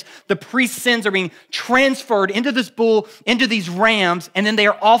sins, the priest's sins are being transferred into this bull, into these rams, and then they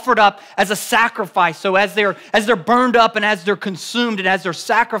are offered up as a sacrifice. So as they're burned up and as they're consumed and as they're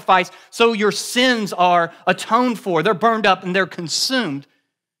sacrificed, so your sins are atoned for. They're burned up and they're consumed.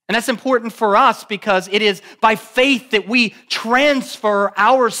 And that's important for us because it is by faith that we transfer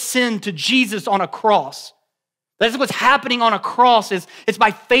our sin to Jesus on a cross. That's what's happening on a cross. It's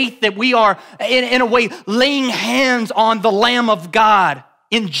by faith that we are, in a way, laying hands on the Lamb of God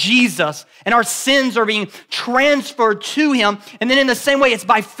in Jesus. And our sins are being transferred to him. And then in the same way, it's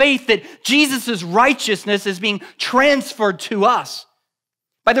by faith that Jesus' righteousness is being transferred to us.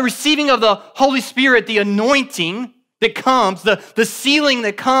 By the receiving of the Holy Spirit, the anointing that comes, the sealing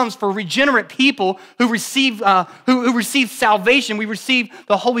that comes for regenerate people who receive salvation. We receive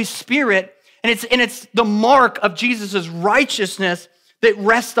the Holy Spirit, and it's the mark of Jesus' righteousness that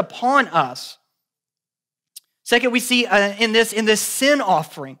rests upon us. Second, we see in this sin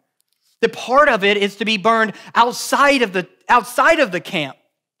offering, the part of it is to be burned outside of the camp.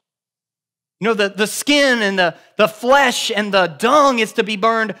 You know, the skin and the flesh and the dung is to be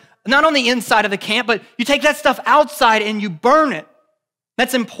burned not on the inside of the camp, but you take that stuff outside and you burn it.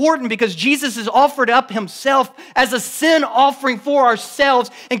 That's important because Jesus has offered up himself as a sin offering for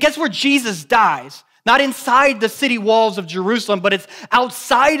ourselves. And guess where Jesus dies? Not inside the city walls of Jerusalem, but it's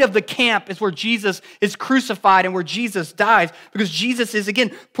outside of the camp is where Jesus is crucified and where Jesus dies. Because Jesus is,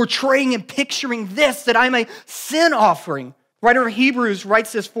 again, portraying and picturing this, that I'm a sin offering. The writer of Hebrews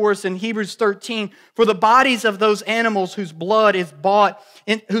writes this for us in Hebrews 13. For the bodies of those animals whose blood is brought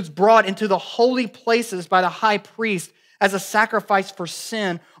into the holy places by the high priest as a sacrifice for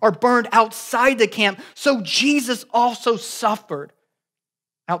sin are burned outside the camp. So Jesus also suffered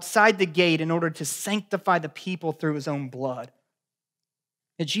outside the gate in order to sanctify the people through his own blood.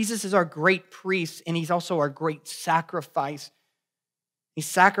 And Jesus is our great priest, and he's also our great sacrifice. He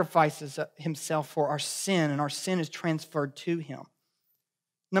sacrifices himself for our sin, and our sin is transferred to him.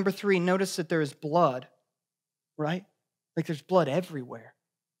 Number 3, notice that there is blood, right? Like there's blood everywhere.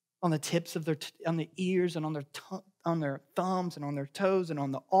 On the tips of on the ears and on their thumbs and on their toes and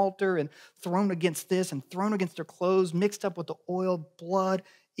on the altar and thrown against this and thrown against their clothes, mixed up with the oil. Blood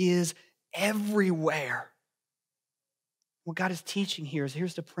is everywhere. What God is teaching here is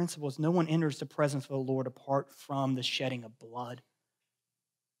here's the principle: is no one enters the presence of the Lord apart from the shedding of blood.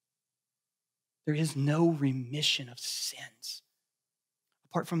 There is no remission of sins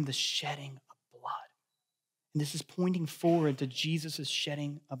apart from the shedding of blood. And this is pointing forward to Jesus'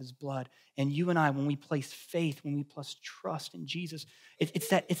 shedding of his blood. And you and I, when we place faith, when we place trust in Jesus, it's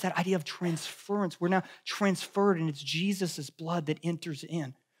that idea of transference. We're now transferred, and it's Jesus' blood that enters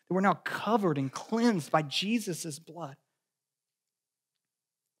in. We're now covered and cleansed by Jesus' blood.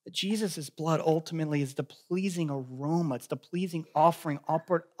 That Jesus' blood ultimately is the pleasing aroma. It's the pleasing offering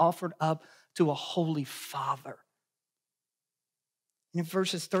offered up to a holy Father. And in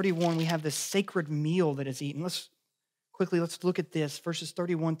verses 31, we have this sacred meal that is eaten. Let's look at this, verses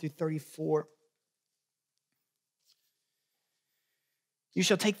 31 through 34. You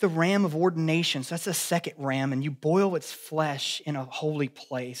shall take the ram of ordination, so that's the second ram, and you boil its flesh in a holy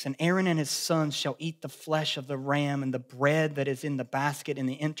place. And Aaron and his sons shall eat the flesh of the ram and the bread that is in the basket in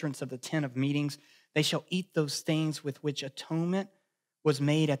the entrance of the tent of meetings. They shall eat those things with which atonement was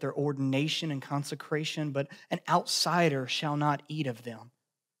made at their ordination and consecration, but an outsider shall not eat of them,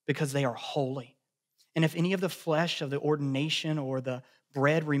 because they are holy. And if any of the flesh of the ordination or the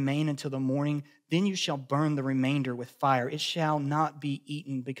bread remain until the morning, then you shall burn the remainder with fire. It shall not be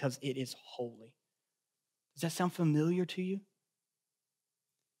eaten, because it is holy. Does that sound familiar to you?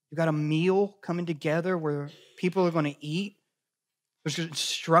 You've got a meal coming together where people are going to eat. There's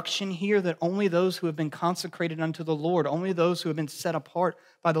instruction here that only those who have been consecrated unto the Lord, only those who have been set apart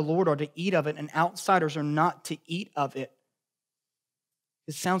by the Lord are to eat of it, and outsiders are not to eat of it.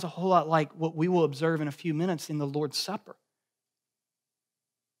 It sounds a whole lot like what we will observe in a few minutes in the Lord's Supper.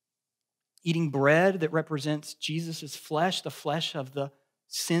 Eating bread that represents Jesus' flesh, the flesh of the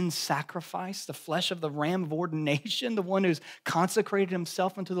sin sacrifice, the flesh of the ram of ordination, the one who's consecrated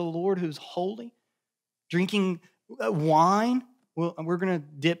himself unto the Lord, who's holy. Drinking wine. Well, we're going to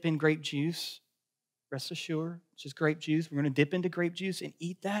dip in grape juice, rest assured. It's just grape juice. We're going to dip into grape juice and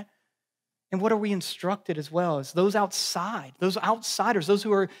eat that. And what are we instructed as well? Is those outside, those outsiders, those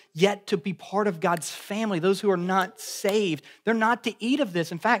who are yet to be part of God's family, those who are not saved, they're not to eat of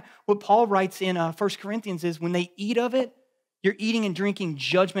this. In fact, what Paul writes in 1 Corinthians is when they eat of it, you're eating and drinking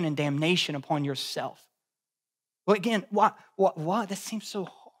judgment and damnation upon yourself. Well, again, why? That seems so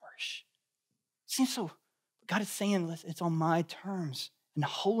harsh. Seems so, God is saying it's on my terms. And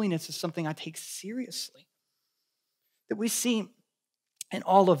holiness is something I take seriously. That we see in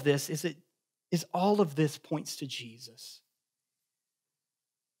all of this is all of this points to Jesus.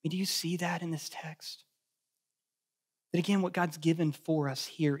 I mean, do you see that in this text? That again, what God's given for us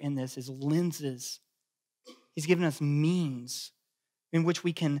here in this is lenses. He's given us means in which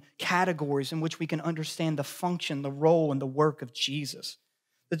we can, categories in which we can understand the function, the role, and the work of Jesus.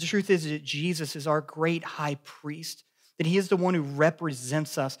 But the truth is that Jesus is our great high priest, that he is the one who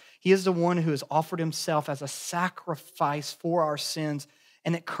represents us. He is the one who has offered himself as a sacrifice for our sins,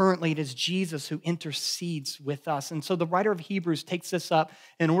 and that currently it is Jesus who intercedes with us. And so the writer of Hebrews takes this up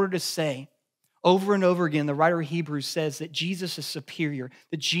in order to say, over and over again, the writer of Hebrews says that Jesus is superior,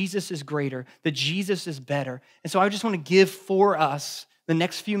 that Jesus is greater, that Jesus is better. And so I just want to give for us the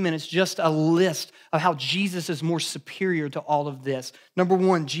next few minutes just a list of how Jesus is more superior to all of this. Number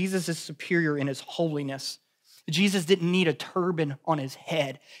one, Jesus is superior in his holiness. Jesus didn't need a turban on his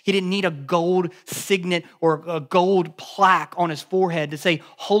head. He didn't need a gold signet or a gold plaque on his forehead to say,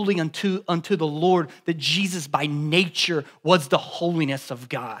 holy unto the Lord, that Jesus by nature was the holiness of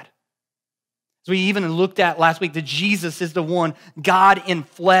God. As we even looked at last week, that Jesus is the one, God in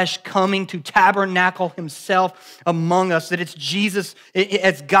flesh, coming to tabernacle himself among us, that it's Jesus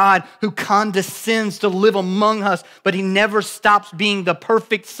as God who condescends to live among us, but he never stops being the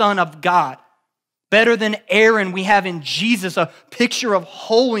perfect Son of God. Better than Aaron, we have in Jesus a picture of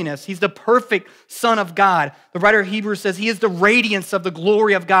holiness. He's the perfect Son of God. The writer of Hebrews says he is the radiance of the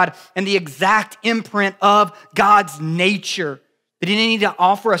glory of God and the exact imprint of God's nature. That he didn't need to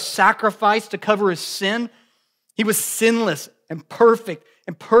offer a sacrifice to cover his sin. He was sinless and perfect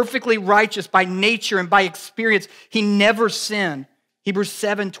and perfectly righteous by nature and by experience. He never sinned. Hebrews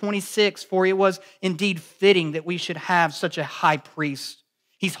 7:26, for it was indeed fitting that we should have such a high priest.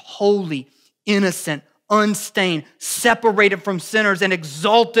 He's holy, innocent, unstained, separated from sinners, and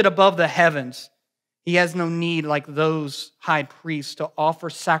exalted above the heavens. He has no need, like those high priests, to offer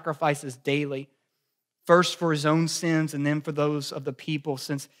sacrifices daily, first for his own sins and then for those of the people,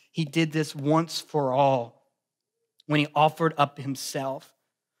 since he did this once for all when he offered up himself.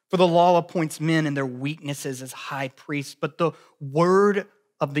 For the law appoints men in their weaknesses as high priests, but the word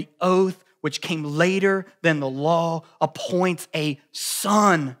of the oath, which came later than the law, appoints a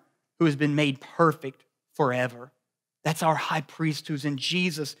son who has been made perfect forever. That's our high priest who's in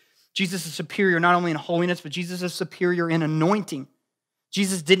Jesus. Jesus is superior not only in holiness, but Jesus is superior in anointing.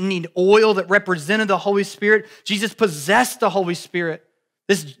 Jesus didn't need oil that represented the Holy Spirit. Jesus possessed the Holy Spirit.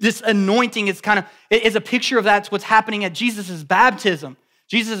 This anointing is a picture of that's what's happening at Jesus' baptism.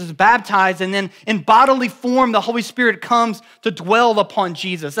 Jesus is baptized, and then in bodily form, the Holy Spirit comes to dwell upon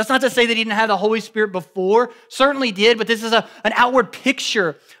Jesus. That's not to say that he didn't have the Holy Spirit before. Certainly did, but this is an outward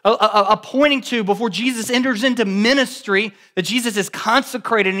picture, a pointing to before Jesus enters into ministry, that Jesus is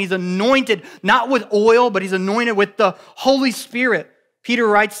consecrated and he's anointed, not with oil, but he's anointed with the Holy Spirit. Peter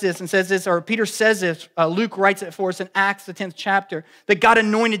writes this and says this, or Peter says this, Luke writes it for us in Acts, the 10th chapter, that God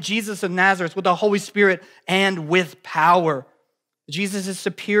anointed Jesus of Nazareth with the Holy Spirit and with power. Jesus is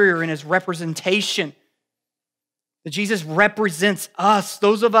superior in his representation. That Jesus represents us,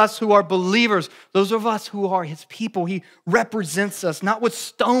 those of us who are believers, those of us who are his people. He represents us, not with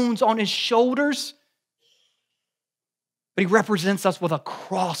stones on his shoulders, but he represents us with a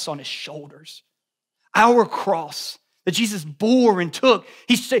cross on his shoulders. Our cross that Jesus bore and took.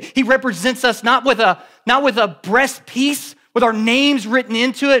 He represents us not with a breastpiece with our names written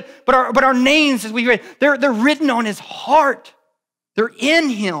into it, but our names, as we read, they're written on his heart. They're in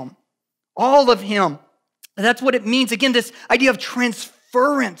him, all of him. And that's what it means. Again, this idea of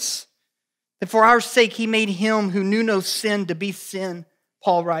transference. That for our sake, he made him who knew no sin to be sin,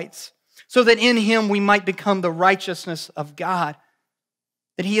 Paul writes, so that in him we might become the righteousness of God.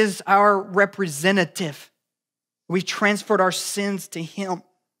 That he is our representative. We've transferred our sins to him.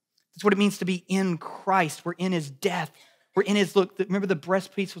 That's what it means to be in Christ. We're in his death. We're in his, look, remember the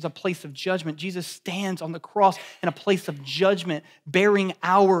breastpiece was a place of judgment. Jesus stands on the cross in a place of judgment, bearing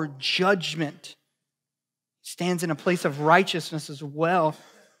our judgment. He stands in a place of righteousness as well.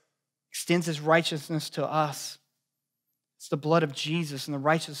 Extends his righteousness to us. It's the blood of Jesus and the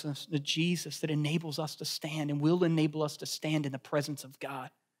righteousness of Jesus that enables us to stand and will enable us to stand in the presence of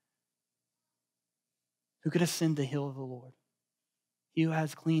God. Who could ascend the hill of the Lord? He who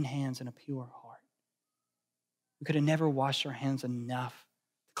has clean hands and a pure heart. We could have never washed our hands enough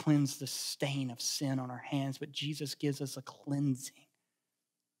to cleanse the stain of sin on our hands, but Jesus gives us a cleansing.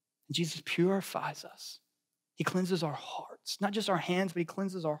 And Jesus purifies us. He cleanses our hearts, not just our hands, but he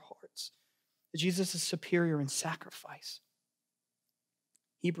cleanses our hearts. Jesus is superior in sacrifice.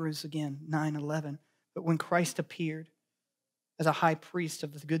 Hebrews again, 9:11. But when Christ appeared as a high priest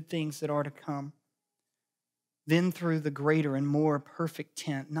of the good things that are to come, then through the greater and more perfect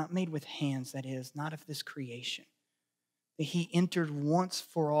tent, not made with hands, that is, not of this creation, that he entered once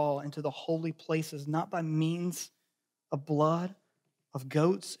for all into the holy places, not by means of blood of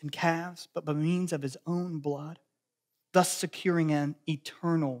goats and calves, but by means of his own blood, thus securing an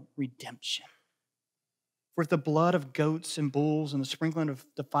eternal redemption. For if the blood of goats and bulls and the sprinkling of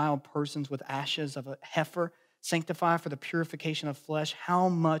defiled persons with ashes of a heifer sanctify for the purification of flesh, how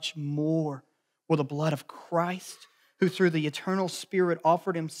much more will the blood of Christ, who through the eternal Spirit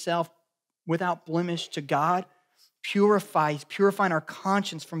offered himself without blemish to God, purifying our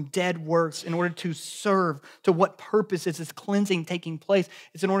conscience from dead works in order to serve. To what purpose is this cleansing taking place?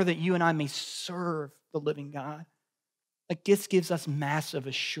 It's in order that you and I may serve the living God. Like this gives us massive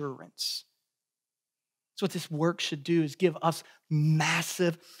assurance. That's what this work should do, is give us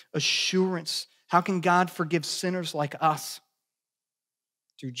massive assurance. How can God forgive sinners like us?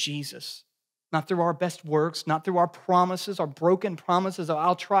 Through Jesus. Not through our best works, not through our promises, our broken promises of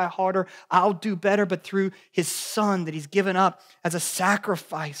I'll try harder, I'll do better, but through his Son that he's given up as a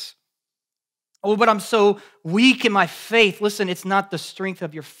sacrifice. Oh, but I'm so weak in my faith. Listen, it's not the strength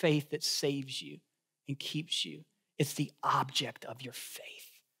of your faith that saves you and keeps you. It's the object of your faith.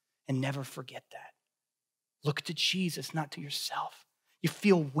 And never forget that. Look to Jesus, not to yourself. You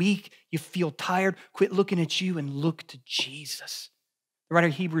feel weak, you feel tired, quit looking at you and look to Jesus. The writer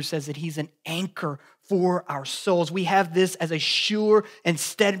of Hebrews says that he's an anchor for our souls. We have this as a sure and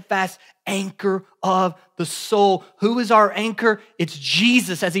steadfast anchor of the soul. Who is our anchor? It's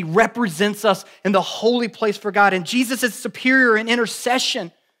Jesus, as he represents us in the holy place for God. And Jesus is superior in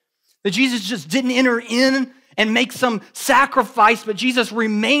intercession. That Jesus just didn't enter in and make some sacrifice, but Jesus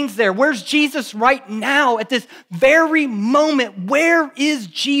remains there. Where's Jesus right now at this very moment? Where is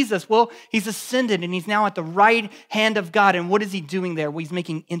Jesus? Well, he's ascended and he's now at the right hand of God. And what is he doing there? Well, he's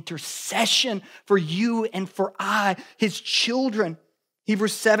making intercession for you and for I, his children.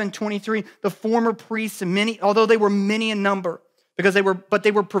 Hebrews 7:23, the former priests, and many, although they were many in number, but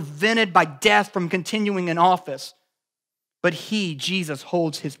they were prevented by death from continuing in office. But he, Jesus,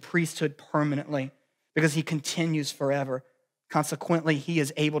 holds his priesthood permanently, because he continues forever. Consequently, he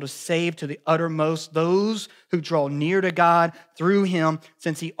is able to save to the uttermost those who draw near to God through him,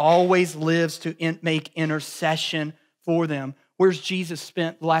 since he always lives to make intercession for them. Where's Jesus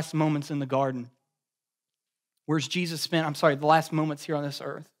spent the last moments in the garden? Where's Jesus spent, the last moments here on this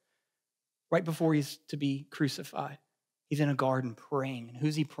earth? Right before he's to be crucified. He's in a garden praying. And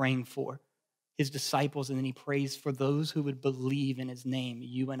who's he praying for? His disciples. And then he prays for those who would believe in his name,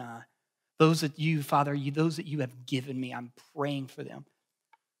 you and I. Those that you, Father, those that you have given me, I'm praying for them.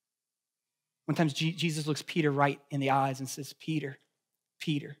 One time Jesus looks Peter right in the eyes and says, Peter,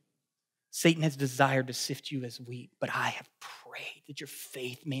 Satan has desired to sift you as wheat, but I have prayed that your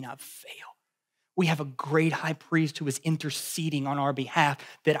faith may not fail. We have a great high priest who is interceding on our behalf,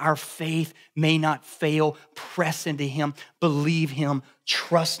 that our faith may not fail. Press into him, believe him,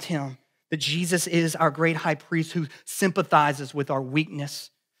 trust him. That Jesus is our great high priest who sympathizes with our weakness.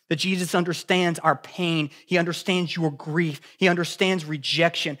 That Jesus understands our pain. He understands your grief. He understands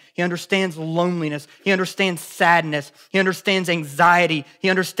rejection. He understands loneliness. He understands sadness. He understands anxiety. He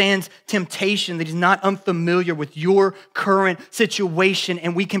understands temptation, that he's not unfamiliar with your current situation.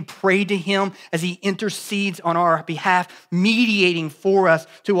 And we can pray to him as he intercedes on our behalf, mediating for us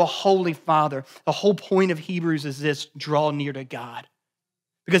to a holy Father. The whole point of Hebrews is this: draw near to God.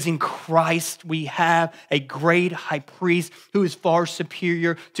 Because in Christ we have a great high priest who is far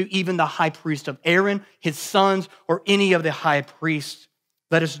superior to even the high priest of Aaron, his sons, or any of the high priests.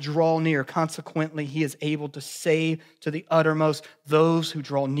 Let us draw near. Consequently, he is able to save to the uttermost those who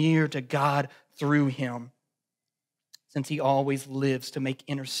draw near to God through him, since he always lives to make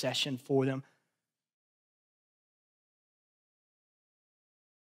intercession for them.